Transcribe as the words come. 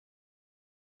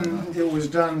it was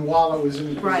done while it was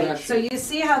in possession. Right, so you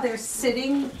see how they're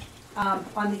sitting on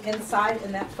the inside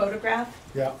in that photograph?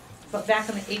 Yeah. But back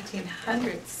in the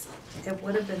 1800s, it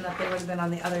would have been that they would have been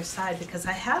on the other side, because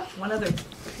I have one other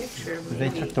picture. They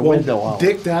maybe. took the window out.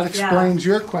 Dick, that explains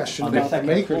your question On the about the second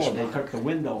maker's floor, they mark. took the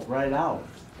window right out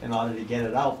in order to get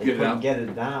it out. They Get it couldn't out. get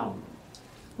it down.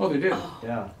 Oh, they did.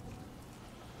 Yeah,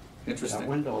 that Interesting.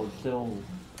 window is still,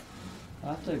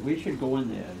 I think we should go in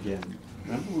there again.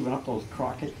 Remember we went up those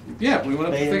Crockett? Yeah, we went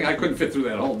up the thing. I couldn't fit through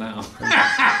that hole now.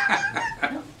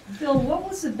 Bill, what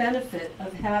was the benefit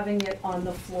of having it on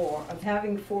the floor, of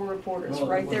having 4 reporters Well,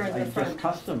 right it there was in the like front? just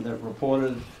custom that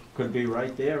reporters could be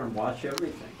right there and watch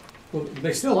everything. Well,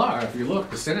 they still are. If you look,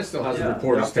 the Senate still has a Yeah,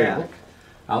 reporters up back. table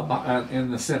out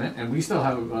in the Senate, and we still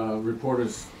have a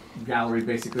reporters gallery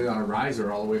basically on a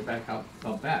riser all the way back out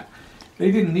back.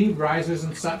 They didn't need risers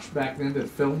and such back then to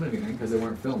film anything because they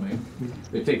weren't filming.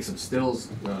 They take some stills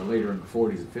later in the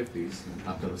 40s and 50s and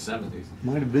up to the 70s.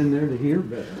 Might have been there to hear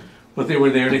better. But they were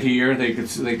there to hear. They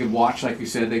could watch, like you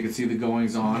said. They could see the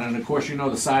goings on, and of course, you know,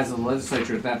 the size of the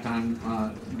legislature at that time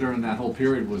during that whole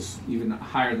period was even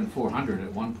higher than 400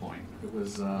 at one point. It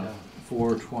was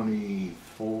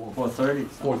 424, 430.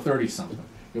 430 something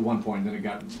at one point. Then it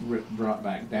got brought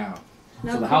back down.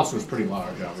 Now, So the house was pretty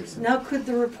large, obviously. Now, could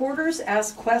the reporters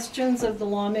ask questions of the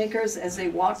lawmakers as they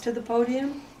walked to the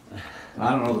podium?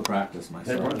 I don't know the practice They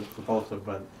myself. weren't supposed to,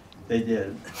 but they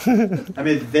did. I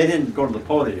mean, they didn't go to the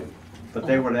podium, but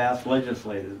they would ask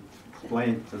legislators,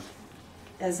 explain to,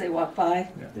 As they walked by?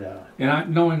 yeah. And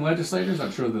knowing legislators,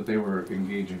 I'm sure that they were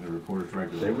engaging the reporters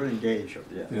regularly. They would engage,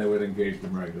 yeah. They would engage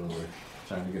them regularly,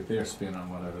 trying to get their spin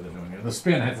on whatever they're doing. The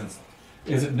spin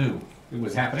isn't new. It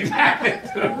was happening back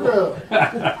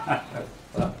then.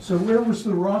 So where was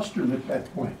the rostrum at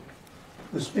that point?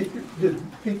 The speaker, did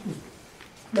people,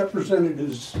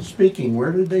 representatives speaking,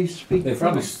 where did they speak They from?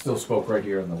 probably still spoke right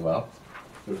here in the well.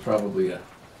 There's probably I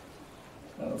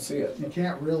don't see it. You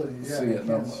can't really, yeah. See you it?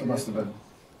 No, can't see it must have been.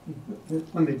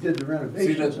 When they did the See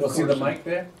renovations, the of see the course. mic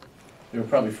there? They were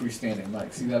probably freestanding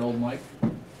mics. See that old mic?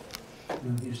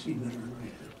 You see that right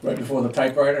Right before the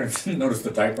typewriter. Notice the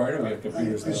typewriter. We have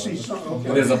computers there. I see now. some, But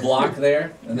okay. There's a block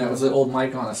there, and that was an old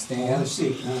mic on a I stand.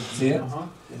 see. See it? Uh-huh.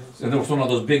 And there was one of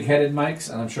those big-headed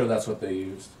mics, and I'm sure that's what they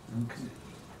used.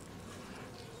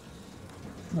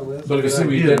 No, that's But a if you good see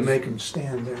we idea to did- make them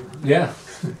stand there. Yeah,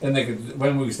 and they could.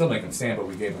 When we still make them stand, but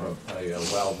we gave them a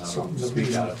well now Something to to speak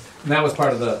be- out of. And that was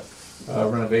part of the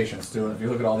renovations too. And if you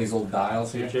look at all these old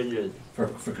dials here Virginia, for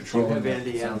controlling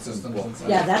Andy the sound Anderson's systems book. and such.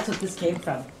 Yeah, that's what this came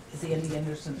from, is the Andy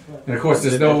Anderson's book. And of course,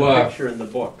 there's there's no a picture in the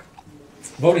book.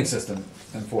 voting system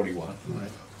in 41.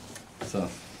 So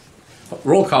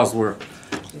roll calls were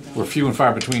few and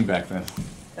far between back then.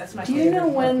 That's my Do you know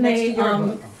favorite. when Next they to your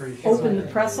book. opened the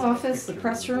press office, the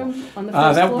press room on the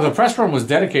first The floor? press room was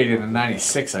dedicated in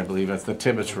 '96, I believe. That's the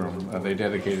Tibbetts room. They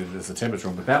dedicated it as the Tibbetts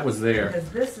room, but that was there. Because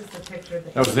this is the picture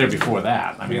that. That was there before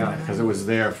that. I mean, because it was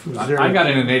there. there- I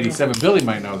got in '87. Billy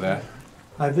might know that.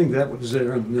 I think that was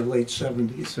there in the late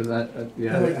 70s. So that,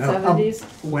 The late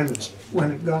 70s? When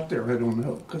it got there, I don't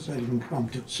know, because I didn't come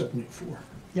till 74.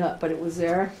 Yeah, but it was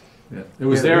there. it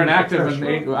was Yeah, there and there was a active. press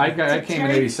In room. I came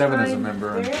in '87 as a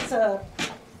member. and- There's a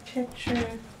picture,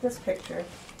 this picture.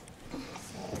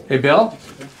 Hey, Bill.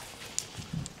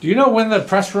 Do you know when the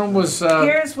press room was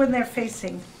Here's when they're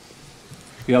facing,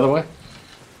 the other way?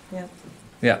 yeah.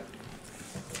 Yeah.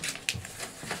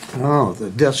 Oh, the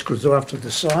desk was off to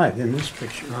the side in this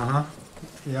picture. Uh-huh,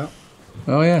 yeah.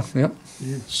 Oh yeah. Yep.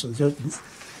 Yeah, so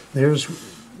there's,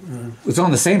 It's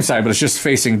on the same side, but it's just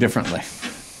facing differently.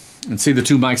 And see the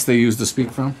two mics they used to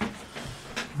speak from?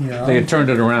 yeah. They had turned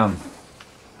it around.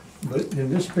 But in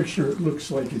this picture, it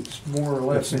looks like it's more or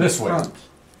less It's in this the way. front.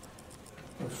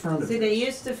 The front of See, it. they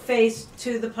used to face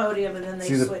to the podium and then they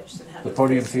See the- switched and had. The it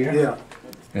podium's facing. here. Yeah,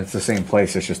 And it's the same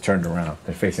place. It's just turned around.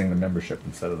 They're facing the membership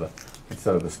instead of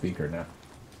the speaker now.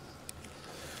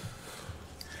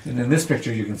 And in this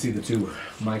picture, you can see the two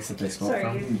mics that they spoke So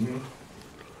are from. you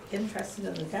interested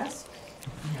in the desk?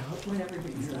 Whenever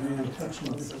he's I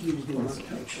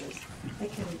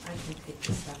can take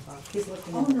this stuff off. He's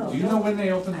looking Oh, at. no. Do you know when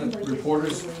they opened the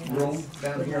reporters' room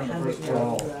down here on the first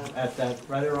floor? At that,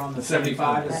 right around the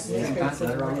 75 That is is same great. time?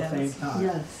 Right around the same time.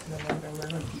 Yes. November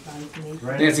 11th, 1980.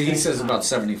 Right Nancy, at he the same says time. about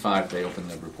 75 they opened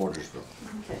the reporters' room.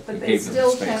 Okay, It but they gave them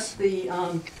still space. kept the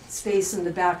space in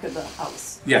the back of the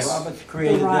house. Yes. Roberts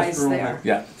created rise this room there.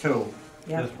 Yeah. too.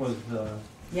 Yeah. This was the,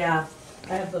 Yeah,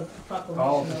 I have the Oh, proclamation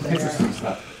over there. Interesting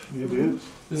stuff. it is.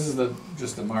 This is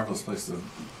just a marvelous place to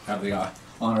have the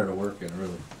honor to work in,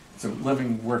 really. It's a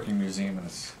living, working museum,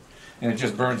 and it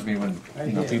just burns me when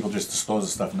people just dispose of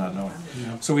stuff not knowing.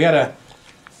 So we had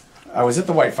I was at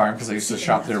the White Farm because I used to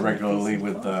shop there regularly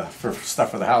with for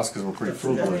stuff for the house because we're pretty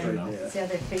frugal, you know. See how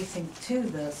they're facing to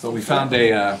the. So we found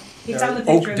a He found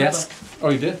the oak picture in the desk. book. Oh,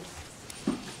 you did?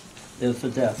 There's the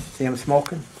death. See him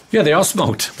smoking? Yeah, they all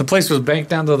smoked. The place was banked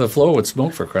down to the floor with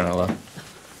smoke for crying out loud.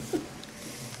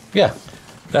 Yeah,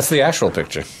 that's the actual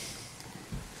picture.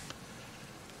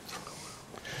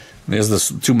 There's the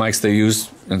two mics they used.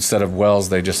 Instead of wells,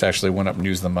 they just actually went up and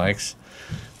used the mics.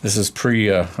 This is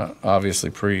obviously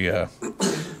pre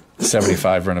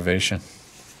 75 renovation.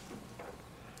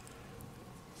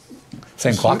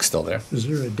 Same clock's still there. Is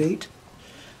there a date?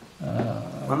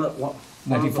 One of the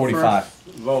 1945.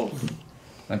 first votes that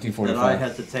 1945. I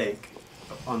had to take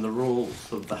on the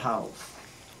rules of the House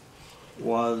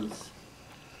was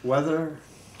whether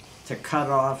to cut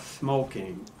off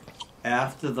smoking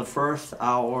after the first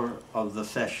hour of the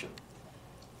session.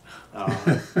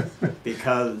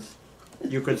 Because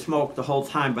you could smoke the whole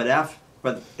time, but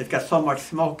it got so much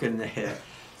smoke in there.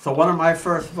 So one of my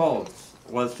first votes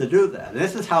was to do that. And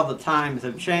this is how the times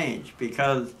have changed,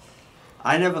 because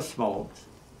I never smoked.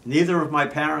 Neither of my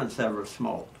parents ever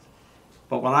smoked.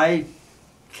 But when I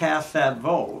cast that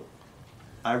vote,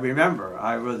 I remember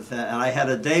and I had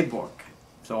a day book.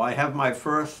 So I have my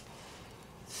first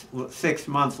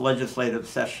 6-month legislative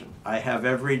session. I have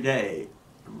every day,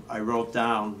 I wrote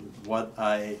down what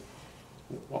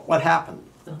happened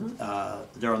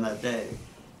during that day.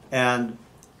 And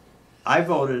I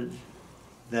voted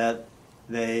that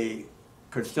they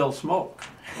could still smoke.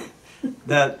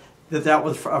 that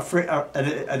was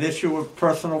an issue of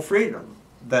personal freedom.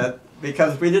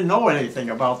 Because we didn't know anything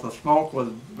about the smoke,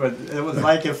 but it was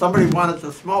like if somebody wanted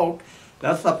to smoke,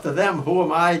 that's up to them. Who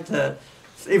am I to,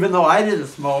 even though I didn't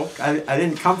smoke, I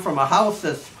didn't come from a house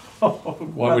that smoked.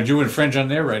 Why would you infringe on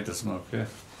their right to smoke? Yeah.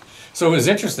 So it was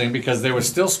interesting because they were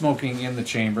still smoking in the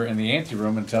chamber in the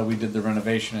anteroom until we did the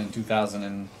renovation in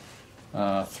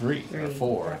 2003 or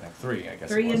 4, I think 3, I guess.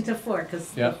 3 it was. into 4,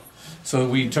 because. Yeah. So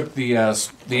we took the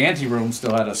anteroom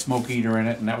still had a smoke eater in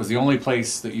it, and that was the only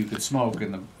place that you could smoke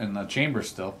in the chamber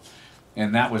still.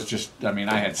 And that was just, I mean,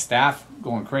 I had staff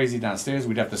going crazy downstairs.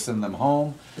 We'd have to send them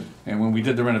home. And when we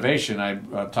did the renovation, I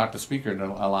talked to Speaker into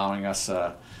allowing us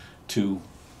to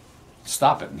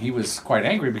stop it. And he was quite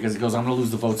angry because he goes, I'm going to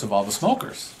lose the votes of all the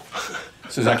smokers.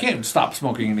 He says, I can't stop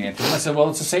smoking in the anteroom. I said, well,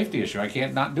 it's a safety issue. I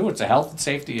can't not do it. It's a health and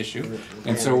safety issue.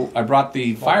 And so I brought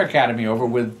the fire academy over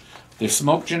with the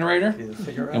smoke generator,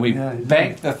 and we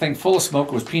banked the thing full of smoke.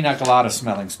 It was pina colada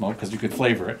smelling smoke because you could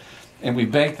flavor it. And we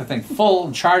banked the thing full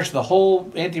and charged the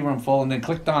whole anteroom full, and then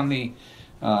clicked on the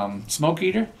smoke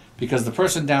eater because the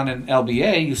person down in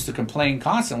LBA used to complain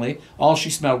constantly. All she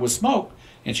smelled was smoke,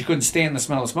 and she couldn't stand the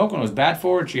smell of smoke, and it was bad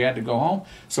for her, and she had to go home.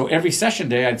 So every session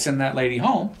day, I'd send that lady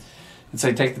home and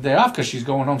say, take the day off because she's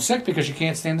going home sick because she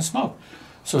can't stand the smoke.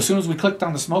 So as soon as we clicked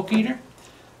on the smoke eater,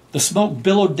 the smoke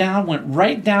billowed down, went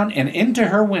right down and into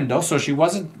her window, so she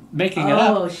wasn't making it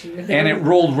up, and it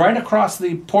rolled right across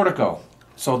the portico.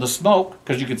 So the smoke,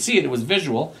 because you could see it, it was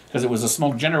visual, because it was a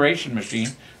smoke generation machine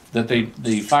that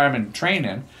the firemen train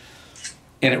in,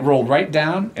 and it rolled right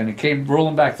down, and it came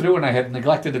rolling back through, and I had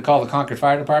neglected to call the Concord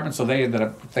Fire Department, so they ended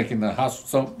up thinking the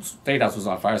state house was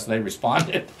on fire, so they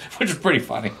responded, which is pretty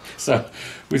funny. So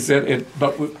we said it,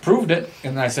 but we proved it,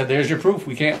 and I said, there's your proof,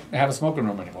 we can't have a smoking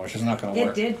room anymore, it's just not gonna It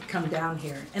work. did come down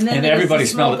here. And then And there was everybody the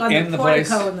smoke smelled it on in the place.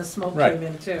 portico, and the smoke Right. came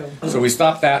in too. So we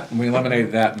stopped that, and we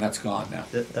eliminated that, and that's gone now.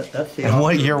 That's the And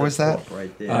what opposite year of was this that? book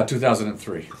Right there.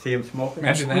 2003. See him smoking?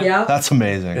 Imagine that, Yep. That's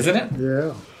amazing. isn't it?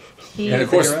 Yeah. He- And of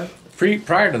course,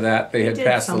 prior to that, they had Did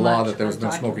passed so the law much that there was no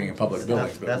on smoking in public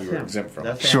buildings, but we were him. exempt from it.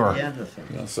 That's Sure. Andy Anderson.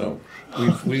 You know, so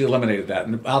we eliminated that,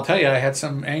 and I'll tell you, I had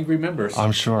some angry members.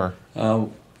 I'm sure.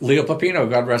 Leo Papino,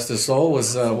 God rest his soul,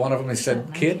 was one of them. He said,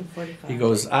 "Kid," 1945. he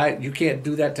goes, you can't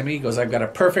do that to me." He goes, "I've got a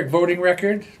perfect voting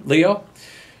record." Leo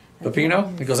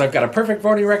Papino, he goes, "I've got a perfect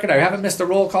voting record. I haven't missed a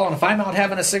roll call, and if I'm out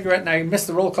having a cigarette and I missed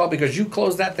the roll call because you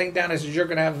closed that thing down, I said you're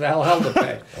going to have the hell to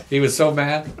pay." He was so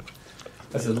mad.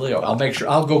 I said, "Leo, I'll make sure.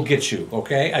 I'll go get you,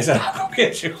 okay?" I said, "I'll go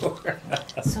get you."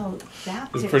 So that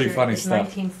It's picture pretty funny is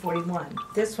stuff. 1941.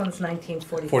 This one's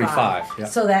 1945. 45, yeah.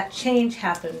 So that change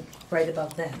happened right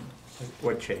about then.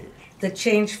 What changed? The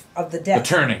change of the The desk.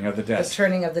 turning of the The desk.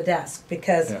 turning of the desk.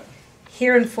 Because Yeah.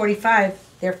 here in 45,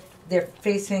 they're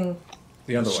facing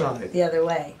The other way. Side. the other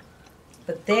way.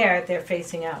 But there, they're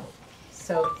facing out.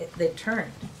 So they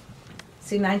turned.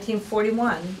 See,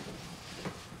 1941,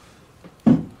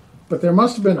 But there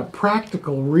must have been a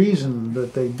practical reason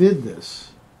that they did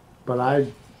this. But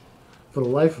for the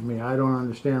life of me, I don't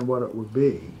understand what it would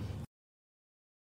be.